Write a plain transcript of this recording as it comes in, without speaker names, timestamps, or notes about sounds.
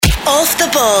Off the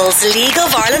Balls League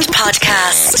of Ireland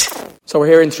podcast. So we're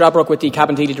here in Stradbrook with the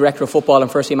Cabinteely Director of Football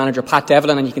and First Team Manager Pat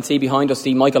Devlin, and you can see behind us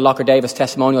the Michael Lockyer-Davis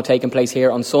testimonial taking place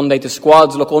here on Sunday. The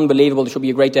squads look unbelievable. It should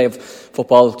be a great day of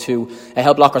football to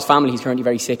help Locker's family. He's currently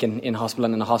very sick in hospital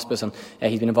and in a hospice, and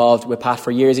he's been involved with Pat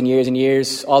for years and years and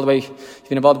years. All the way, he's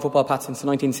been involved in football, Pat, since the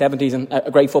 1970s, and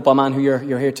a great football man who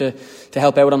you're here to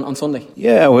help out on Sunday.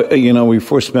 Yeah, we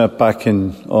first met back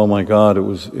in, it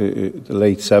was the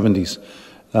late 70s.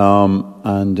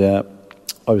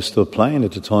 I was still playing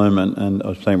at the time, and I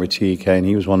was playing with TK, and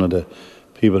he was one of the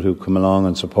people who come along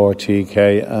and support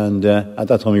TK, and at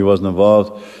that time he wasn't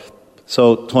involved.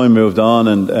 So time moved on,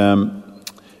 and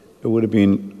it would have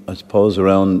been, I suppose,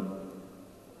 around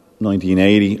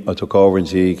 1980 I took over in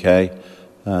TK,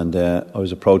 and I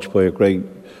was approached by a great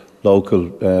local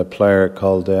player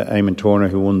called Eamon Turner,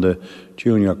 who won the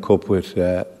Junior Cup with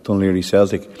Dunleary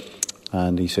Celtic,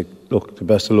 and he said, look, the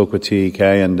best of luck with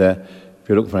TK, and if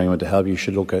you're looking for anyone to help, you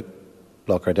should look at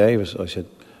Lockyer-Davis. I said,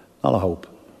 not a hope.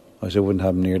 I said, I wouldn't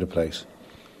have him near the place.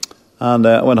 And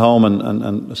I went home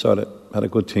and sort of had a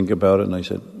good think about it, and I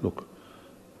said, look,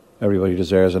 everybody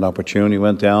deserves an opportunity.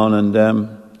 Went down, and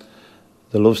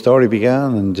the love story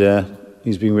began, and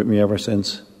he's been with me ever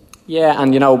since. Yeah,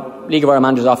 and League of Ireland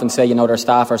managers often say, their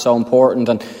staff are so important,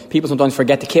 and people sometimes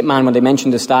forget the Kitman when they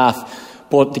mention the staff.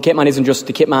 But the Kitman isn't just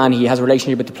the Kitman. He has a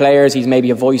relationship with the players. He's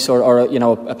maybe a voice or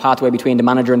a pathway between the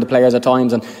manager and the players at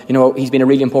times. And he's been a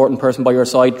really important person by your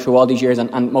side through all these years.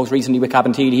 And most recently with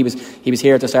Cabinteely, he was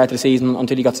here at the start of the season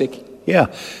until he got sick. Yeah,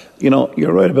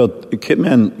 you're right about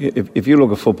Kitman. If you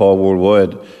look at football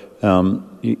worldwide,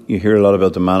 you hear a lot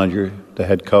about the manager, the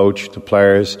head coach, the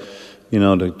players,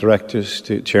 the directors,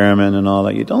 the chairman, and all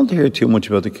that. You don't hear too much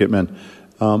about the Kitmen.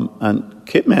 And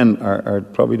Kitmen are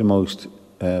probably the most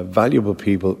valuable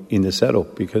people in the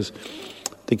setup, because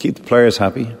they keep the players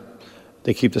happy,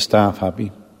 they keep the staff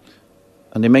happy,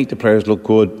 and they make the players look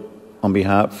good on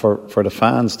behalf for the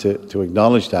fans to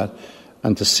acknowledge that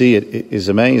and to see it is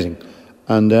amazing.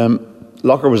 And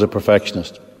Locker was a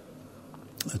perfectionist,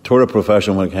 a thorough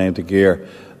professional when it came to gear,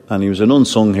 and he was an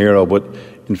unsung hero. But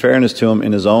in fairness to him,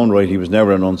 in his own right, he was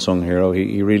never an unsung hero.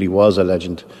 He really was a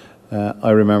legend. I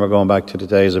remember going back to the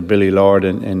days of Billy Lord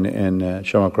in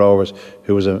Shamrock Rovers,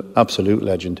 who was an absolute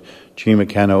legend. G.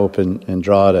 McKenna up in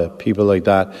Drogheda, people like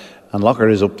that. And Locker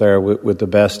is up there with the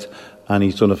best, and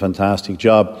he's done a fantastic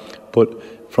job.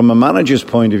 But from a manager's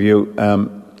point of view,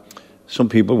 some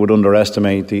people would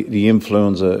underestimate the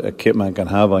influence a kitman can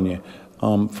have on you.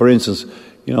 For instance,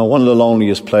 one of the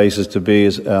loneliest places to be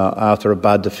is after a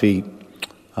bad defeat,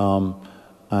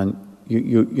 and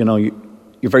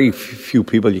you're very few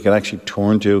people you can actually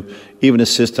turn to. Even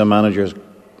assistant managers,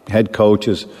 head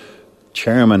coaches,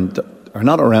 chairmen are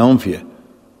not around for you.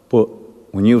 But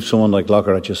when you have someone like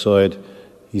Locker at your side,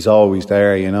 he's always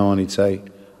there, and he'd say,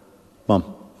 Mum,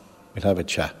 we'll have a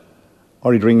chat.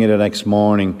 Or he'd ring you the next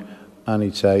morning and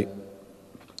he'd say,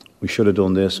 we should have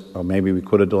done this, or maybe we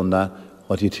could have done that.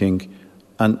 What do you think?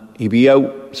 And he'd be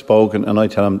outspoken, and I'd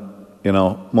tell him,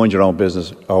 mind your own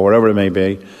business, or whatever it may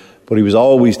be. But he was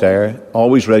always there,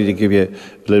 always ready to give you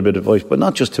a little bit of advice. But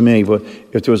not just to me, but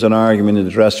if there was an argument in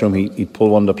the dressing room, he'd pull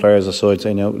one of the players aside and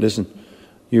say, no, listen,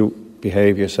 you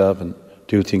behave yourself and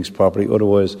do things properly,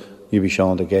 otherwise you'll be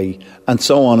shown the gate, and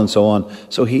so on and so on.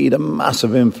 So he had a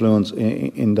massive influence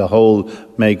in the whole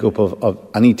makeup of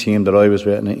any team that I was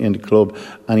with in the club,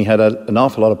 and he had an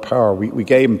awful lot of power. We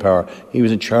gave him power. He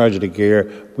was in charge of the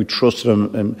gear. We trusted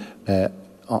him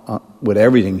with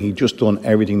everything. He'd just done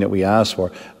everything that we asked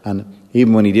for, and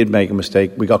even when he did make a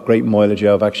mistake, we got great mileage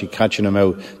out of actually catching him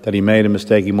out, that he made a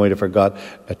mistake. He might have forgot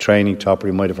a training top, or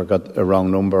he might have forgot a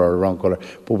wrong number or a wrong colour,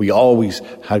 but we always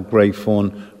had great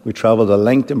fun. We travelled the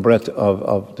length and breadth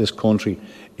of this country,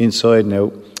 inside and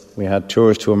out. We had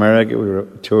tours to America, we were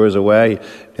tours away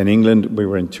in England, we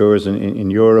were in tours in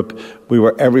Europe. We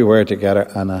were everywhere together,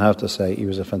 and I have to say he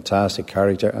was a fantastic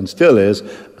character, and still is,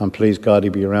 and please God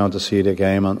he'd be around to see the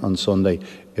game on Sunday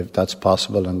if that's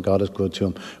possible, and God is good to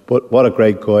him. But what a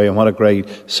great guy, and what a great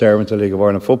servant to League of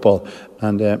Ireland football.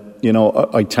 And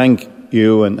I thank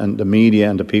you and the media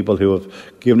and the people who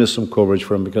have given us some coverage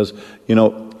for him, because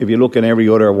if you look in every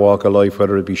other walk of life,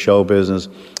 whether it be show business,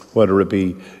 whether it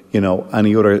be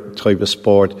any other type of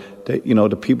sport,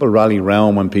 the people rally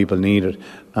round when people need it.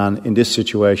 And in this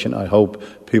situation, I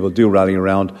hope people do rally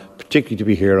around, particularly to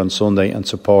be here on Sunday and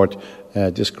support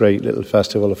this great little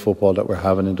festival of football that we're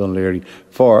having in Dunleary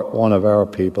for one of our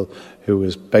people who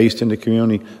is based in the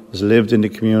community, has lived in the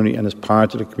community and is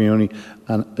part of the community,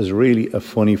 and is really a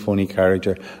funny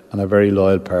character and a very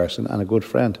loyal person and a good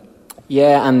friend.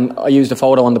 Yeah, and I used a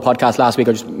photo on the podcast last week,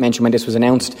 I just mentioned when this was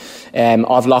announced,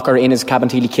 of Locker in his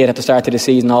Cabinteely kit at the start of the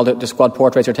season. All the squad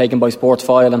portraits are taken by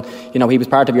Sportsfile, and you know he was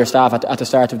part of your staff at the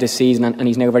start of this season, and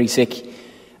he's now very sick,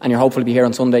 and you're hopeful to be here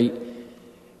on Sunday.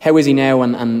 How is he now?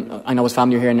 And I know his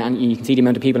family are here, and you can see the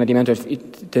amount of people and the amount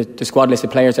of the squad list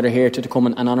of players that are here to come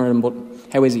and honour him, but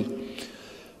how is he?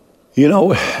 You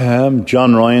know,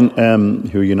 John Ryan,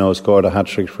 who you know scored a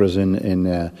hat-trick for us in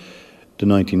the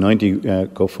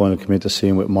 1990 Cup final, came in to see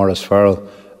him with Maurice Farrell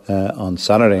on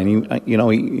Saturday, and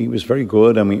he was very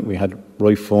good, and we had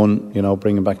right fun, you know,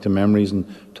 bringing back the memories and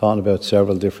talking about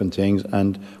several different things.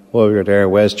 And while we were there,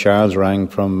 Wes Charles rang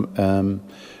from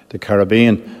the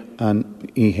Caribbean,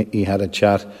 and he had a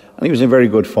chat, and he was in very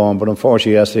good form, but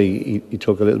unfortunately yesterday he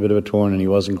took a little bit of a turn and he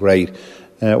wasn't great.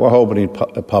 We're hoping he'll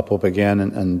pop up again,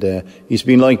 and he's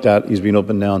been like that, he's been up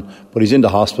and down, but he's in the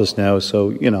hospice now, so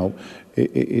you know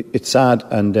it's sad,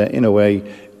 and in a way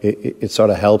it's sort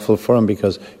of helpful for him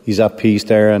because he's at peace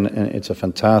there, and it's a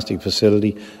fantastic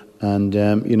facility, and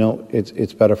you know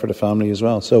it's better for the family as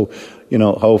well. So you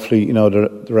know, hopefully, you know,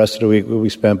 the rest of the week will be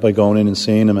spent by going in and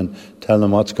seeing him and telling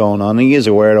him what's going on. He is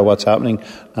aware of what's happening,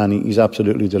 and he's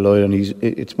absolutely delighted, and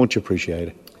it's much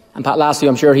appreciated. And Pat, lastly,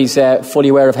 I'm sure he's fully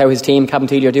aware of how his team,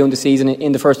 Cabinteely, are doing this season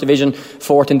in the First Division,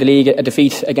 4th in the league, a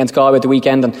defeat against Cabo at the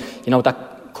weekend, and you know that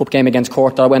cup game against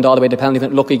Cork that went all the way to penalty.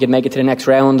 Lucky you could make it to the next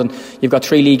round, and you've got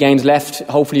 3 league games left.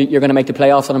 Hopefully you're going to make the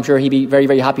playoffs, and I'm sure he'd be very,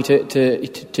 very happy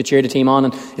to cheer the team on.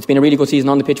 And it's been a really good season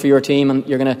on the pitch for your team, and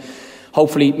you're going to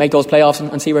hopefully make those playoffs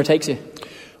and see where it takes you.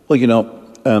 Well, you know,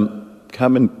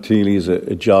 Cabinteely is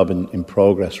a job in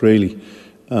progress, really.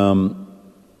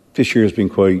 This year has been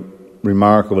quite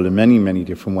remarkable in many, many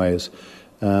different ways.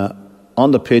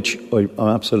 On the pitch, I'm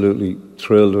absolutely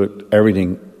thrilled with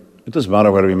everything. It doesn't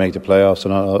matter whether we make the playoffs,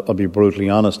 and I'll be brutally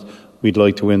honest, we'd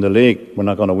like to win the league. We're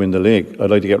not going to win the league.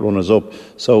 I'd like to get runners up.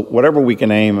 So whatever we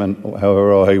can aim and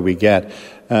however high we get.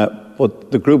 But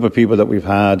the group of people that we've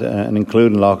had, and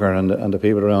including Locker and the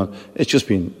people around, it's just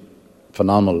been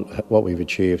phenomenal what we've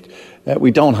achieved.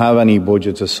 We don't have any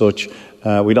budgets as such.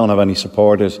 We don't have any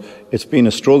supporters. It's been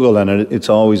a struggle, and it's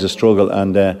always a struggle.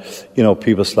 And you know,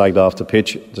 people slagged off the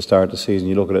pitch at the start of the season.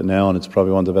 You look at it now, and it's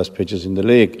probably one of the best pitches in the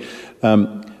league.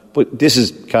 But this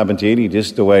is Cabinteely, this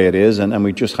is the way it is, and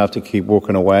we just have to keep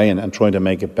working away and trying to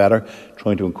make it better,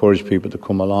 trying to encourage people to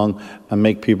come along and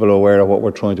make people aware of what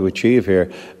we're trying to achieve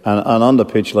here. And on the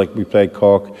pitch, like we played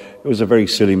Cork, it was a very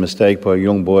silly mistake by a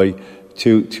young boy,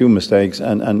 two mistakes,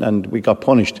 and we got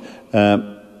punished.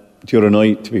 The other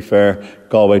night, to be fair,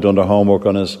 Galway done their homework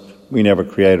on us. We never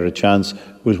created a chance.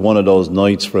 It was one of those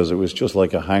nights for us. It was just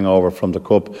like a hangover from the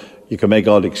cup. You can make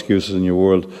all the excuses in your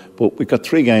world, but we've got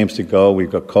 3 games to go. We've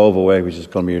got Cabo away, which is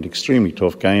going to be an extremely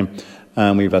tough game,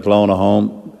 and we've Athlone at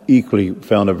home. Equally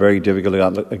found it very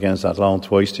difficult against Athlone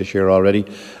twice this year already,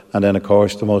 and then of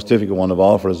course the most difficult one of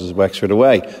all for us is Wexford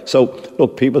away. So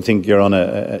look, people think you're on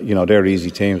they're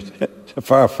easy teams.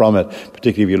 Far from it,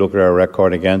 particularly if you look at our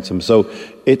record against them. So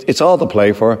it's all to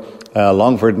play for.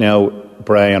 Longford now,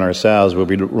 Bray and ourselves will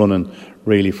be running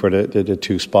really for the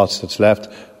 2 spots that's left.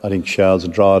 I think Shells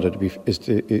and Drogheda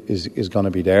is going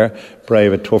to be there. Bray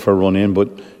have a tougher run in, but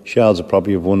Shells will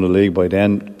probably have won the league by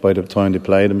the time they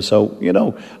play them. So, you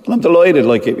know, and I'm delighted,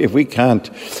 like, if we can't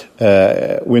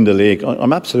win the league,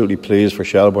 I'm absolutely pleased for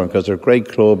Shelbourne, because they're a great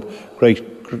club,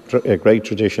 great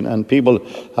tradition, and people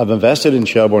have invested in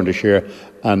Shelbourne this year,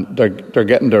 and they're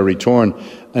getting their return,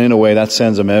 and in a way that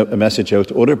sends a message out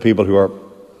to other people who are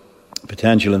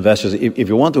potential investors. If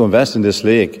you want to invest in this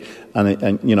league,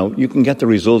 and you know, you can get the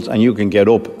results and you can get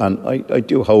up, and I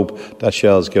do hope that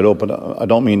Shells get up, and I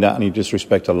don't mean that any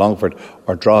disrespect to Longford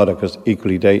or Drogheda, because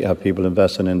equally they have people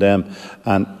investing in them,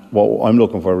 and what I'm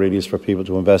looking for really is for people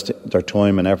to invest their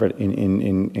time and effort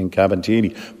in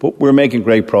Cabinteely. But we're making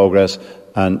great progress,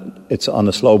 and it's on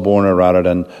a slow burner rather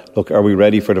than, look, are we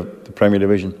ready for the Premier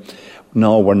Division?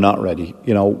 No, we're not ready.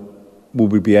 You know,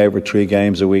 would we be able for 3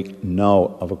 games a week?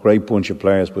 No. I have a great bunch of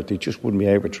players, but they just wouldn't be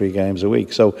able for 3 games a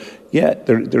week. So, yeah,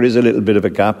 there is a little bit of a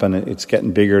gap, and it's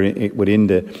getting bigger within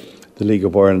the League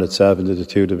of Ireland itself into the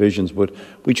 2 divisions. But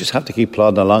we just have to keep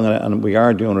plodding along on it, and we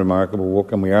are doing remarkable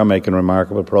work, and we are making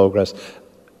remarkable progress.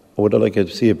 Would I like to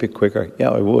see a bit quicker? Yeah,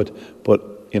 I would.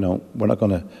 But, you know, we're not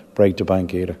going to break the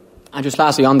bank either. And just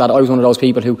lastly on that, I was one of those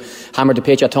people who hammered the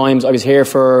pitch at times. I was here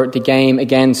for the game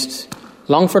against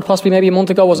Longford, possibly maybe a month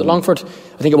ago. Was it Longford?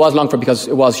 I think it was Longford, because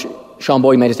it was Sean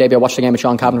Boyd made his debut. I watched the game with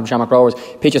Sean Cabinteely from Shamrock Rovers.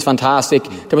 Pitch is fantastic.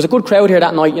 There was a good crowd here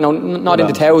that night, not in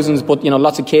the thousands, but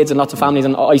lots of kids and lots of families,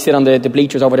 and I sit on the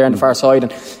bleachers over there on the far side,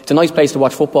 and it's a nice place to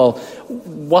watch football.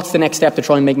 What's the next step to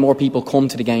try and make more people come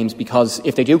to the games? Because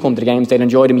if they do come to the games, they'll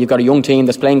enjoy them. You've got a young team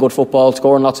that's playing good football,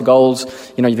 scoring lots of goals.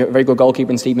 You've a very good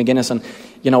goalkeeper in Steve McGuinness, and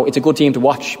it's a good team to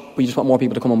watch, but you just want more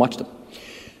people to come and watch them.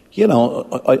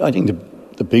 I think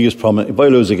the biggest problem, if I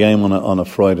lose a game on a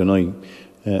Friday night,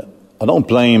 I don't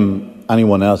blame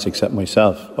anyone else except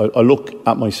myself. I look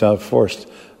at myself first,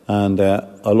 and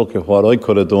I look at what I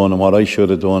could have done and what I should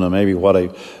have done, and maybe what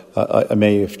I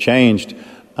may have changed.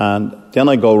 And then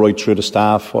I go right through the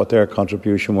staff, what their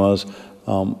contribution was,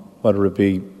 whether it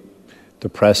be the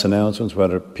press announcements,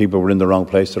 whether people were in the wrong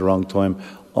place at the wrong time.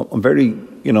 I'm very,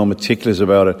 meticulous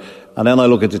about it. And then I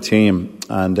look at the team,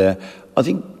 and I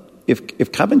think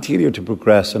if Cabinteely are to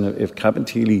progress, and if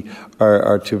Cabinteely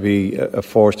are to be a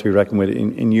force to be reckoned with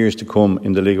in years to come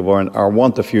in the League of Ireland, or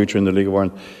want the future in the League of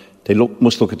Ireland, they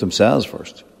must look at themselves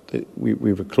first. We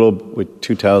have a club with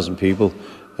 2,000 people,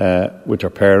 with their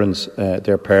parents, and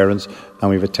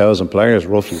we have 1,000 players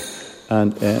roughly.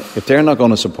 And if they're not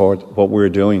going to support what we're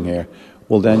doing here,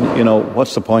 well then,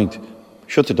 what's the point?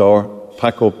 Shut the door,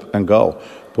 pack up and go.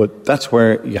 But that's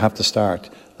where you have to start.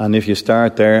 And if you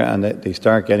start there and they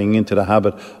start getting into the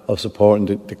habit of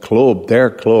supporting the club,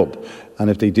 their club, and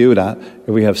if they do that, if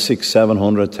we have 600,000,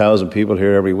 700,000 people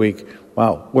here every week,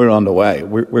 wow, we're on the way.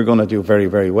 We're going to do very,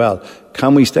 very well.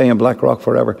 Can we stay in Blackrock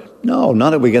forever? No,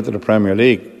 not if we get to the Premier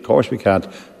League. Of course we can't.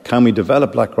 Can we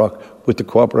develop Blackrock with the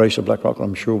cooperation of Blackrock?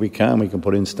 I'm sure we can. We can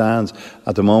put in stands.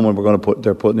 At the moment,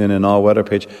 they're putting in an all-weather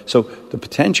pitch. So the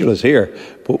potential is here,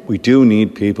 but we do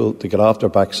need people to get off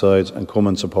their backsides and come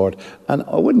and support. And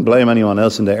I wouldn't blame anyone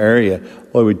else in the area.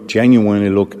 I would genuinely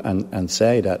look and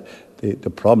say that the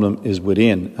problem is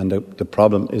within, and the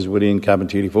problem is within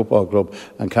Cabinteely Football Club,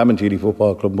 and Cabinteely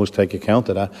Football Club must take account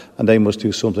of that, and they must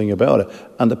do something about it.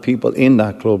 And the people in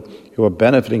that club who are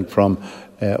benefiting from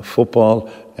football,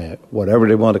 whatever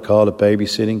they want to call it,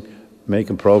 babysitting,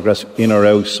 making progress in or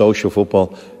out, social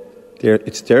football,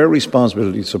 it's their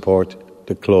responsibility to support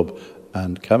the club,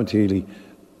 and Cabinteely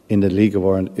in the League of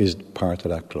Ireland is part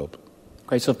of that club.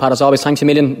 Great stuff, Pat, as always. Thanks a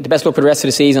million. The best luck for the rest of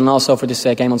the season, and also for this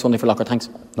game on Sunday for Locker. Thanks.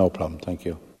 No problem. Thank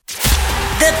you.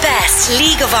 The best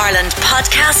League of Ireland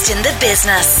podcast in the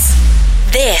business.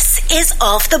 This is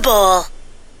Off the Ball.